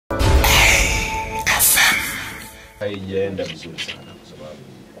haijaenda vizuri sana kwa sababu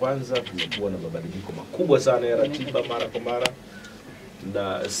kwanza tumekuwa na mabadiliko makubwa sana ya ratiba mara kwa mara,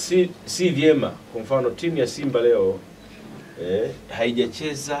 na si vyema. Kwa mfano timu ya Simba leo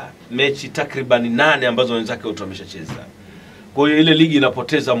haijacheza mechi takriban 8 ambazo wenzake wote wameshacheza. Kwa hiyo ile ligi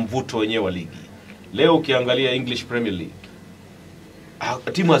inapoteza mvuto wenyewe wa ligi. Leo ukiangalia English Premier League,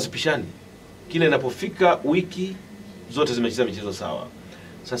 timu hazipishani. Kila inapofika wiki zote zimecheza michezo sawa.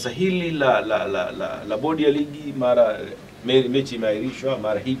 Sasa hili la bodi ya ligi, mara mechi imeahirishwa,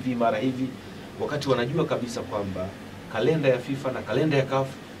 mara hivi, wakati wanajua kabisa kwamba kalenda ya FIFA na kalenda ya CAF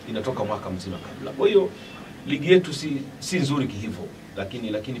inatoka mwaka mzima kabla. Kwa hiyo ligi yetu si nzuri kihivyo,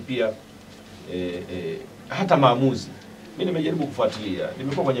 lakini pia hata maamuzi. Mimi nimejaribu kufuatilia,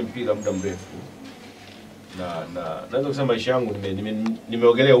 nimekuwa kwenye mpira muda mrefu na naweza kusema maisha yangu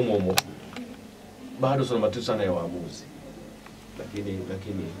nimeogelea humo. Bado sana matatizo sana ya waamuzi. Lakini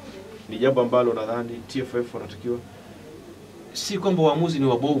ni jambo ambalo nadhani TFF wanatakiwa, si kwamba waamuzi ni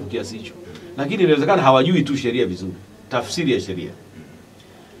wabovu kiasi hicho, lakini inawezekana hawajui tu sheria vizuri, tafsiri ya sheria.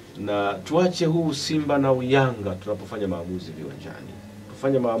 Na tuache huu Simba na Uyanga tunapofanya maamuzi viwanjani,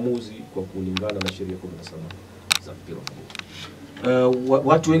 tufanye maamuzi kwa kulingana na sheria 17 za mpira.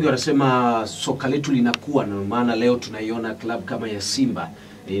 Watu wengi wanasema soka letu linakuwa, na maana leo tunaiona club kama ya Simba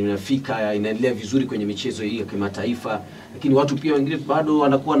inafika inaendelea vizuri kwenye michezo hii ya kimataifa, lakini watu pia wengine bado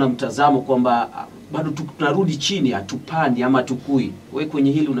wanakuwa na mtazamo kwamba bado tunarudi chini, hatupandi ama tukui. Wewe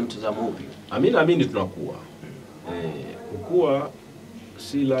kwenye hili una mtazamo upi? Amini tunakuwa. Kukua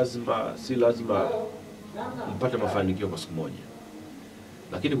si lazima mpate mafanikio kwa siku moja.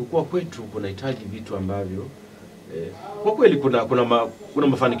 Lakini kukua kwetu kunahitaji vitu ambavyo kwa kweli kuna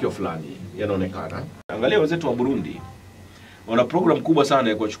mafanikio fulani yanaonekana. Angalia wenzetu wa Burundi, wana program kubwa sana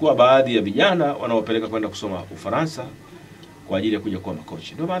ya kuchukua baadhi ya vijana wanaopeleka kwenda kusoma Ufaransa kwa ajili ya kuja kuwa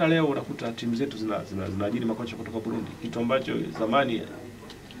makocha. Ndio maana leo unakuta timu zetu zinaajiri makocha kutoka Burundi, kitu ambacho zamani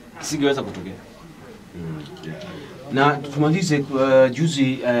kisingeweza kutokea. Na tumalize,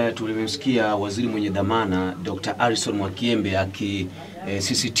 juzi tulimsikia waziri mwenye dhamana Dr. Harrison Mwakiembe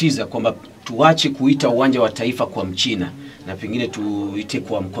akisisitiza kwamba tuache kuita uwanja wa taifa kwa Mchina na pengine tuite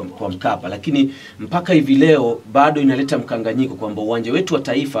kwa Mkapa, lakini mpaka hivi leo bado inaleta mkanganyiko kwamba uwanja wetu wa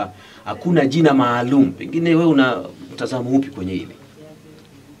taifa hakuna jina maalum. Pengine wewe una mtazamo upi kwenye hili?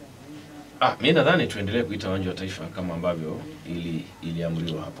 Mimi nadhani tuendelee kuita uwanja wa taifa kama ambavyo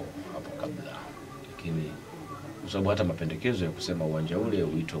iliamriwa hapo kabla. Lakini kwa sababu hata mapendekezo ya kusema uwanja ule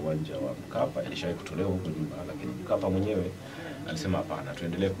uitwe uwanja wa Mkapa ilishawahi kutolewa huko nyuma, lakini Mkapa mwenyewe alisema hapana,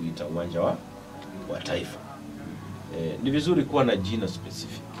 tuendelee kuita uwanja wa taifa. Ni vizuri kuwa na jina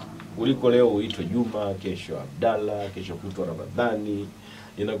specific. Uliko leo uitwe Juma, kesho Abdalla, kesho kutwa Ramadhani,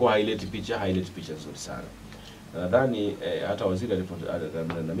 inakuwa haileti picha nzuri sana. Nadhani hata waziri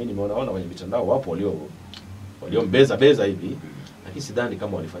na mimi nimeona kwenye mitandao wapo waliombeza hivi, lakini sidhani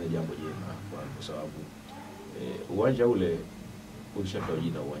kama walifanya jambo jema, kwa sababu uwanja ule ulishapewa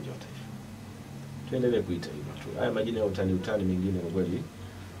jina uwanja wa taifa. Tuendelee kuita hivyo tu. Haya majina ya utani mengine kwa kweli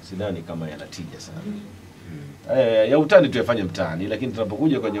sidhani kama yanatija sana. Ya utani tuyafanye mtaani, lakini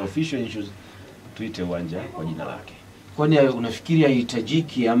tunapokuja kwenye official issues tuite uwanja kwa jina lake. Kwani unafikiria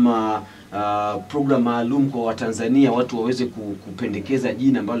hitajiki ama program maalum kwa Watanzania watu waweze kupendekeza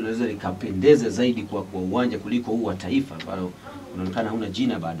jina ambalo linaweza likapendeza zaidi kwa uwanja kuliko huu wa taifa ambao unaonekana hauna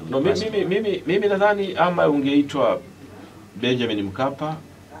jina bado? No, mimi nadhani ama ungeitwa Benjamin Mkapa,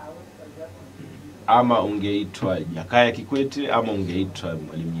 ama ungeitwa Jakaya Kikwete, ama ungeitwa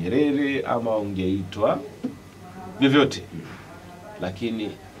Mwalimu Nyerere, ama ungeitwa vyovyote. Lakini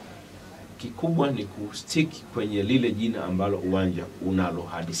kikubwa ni kustick kwenye lile jina ambalo uwanja unalo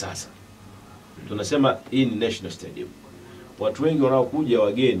hadi sasa. Tunasema hii ni National Stadium. Watu wengi wanaokuja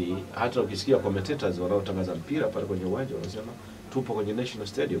wageni, hata ukisikia commentators wanaotangaza mpira pale kwenye uwanja wanasema tupo kwenye National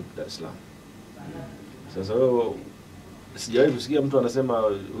Stadium Dar es Salaam. Sasa wewe sijawahi kusikia mtu anasema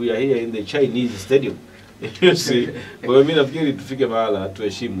we are here in the Chinese Stadium. Kwa hiyo mimi nafikiri tufike mahala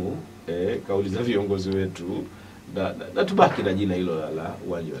tuheshimu kauli za viongozi wetu na tubaki na jina hilo la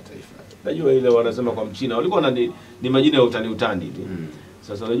uwanja wa taifa. Najua ile wanasema kwa Mchina walikuwa ni majina ya utani hivi.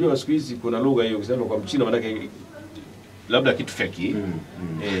 Sasa unajua siku hizi kuna lugha hiyo kusema kwa Mchina maana yake labda kitu feki.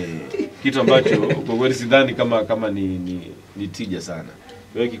 Kitu ambacho kwa kweli sidhani kama ni tija sana.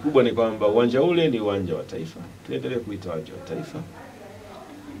 Kwa hiyo kikubwa ni kwamba uwanja ule ni uwanja wa taifa. Tuendelee kuita uwanja wa taifa.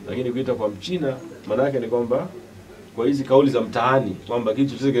 Lakini kuita kwa Mchina maana yake ni kwamba kwa hizi kauli za mtaani kwamba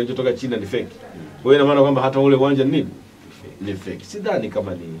kitu chochote kinachotoka China ni fake. Kwa hiyo ina maana kwamba hata ule uwanja ni fake. Sidhani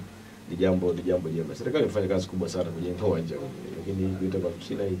kama ni jambo jema. Serikali inafanya kazi kubwa sana kujenga uwanja ule. Lakini kuita kwa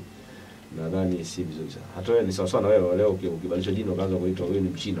Mchina hii nadhani si vizuri sana. Hata wewe ni sawa sana wewe leo ukibadilisha jina ukaanza kuitwa wewe ni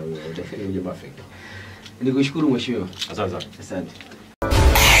Mchina wewe utafikiri uje mafeki. Nikushukuru mheshimiwa. Asante. Asante.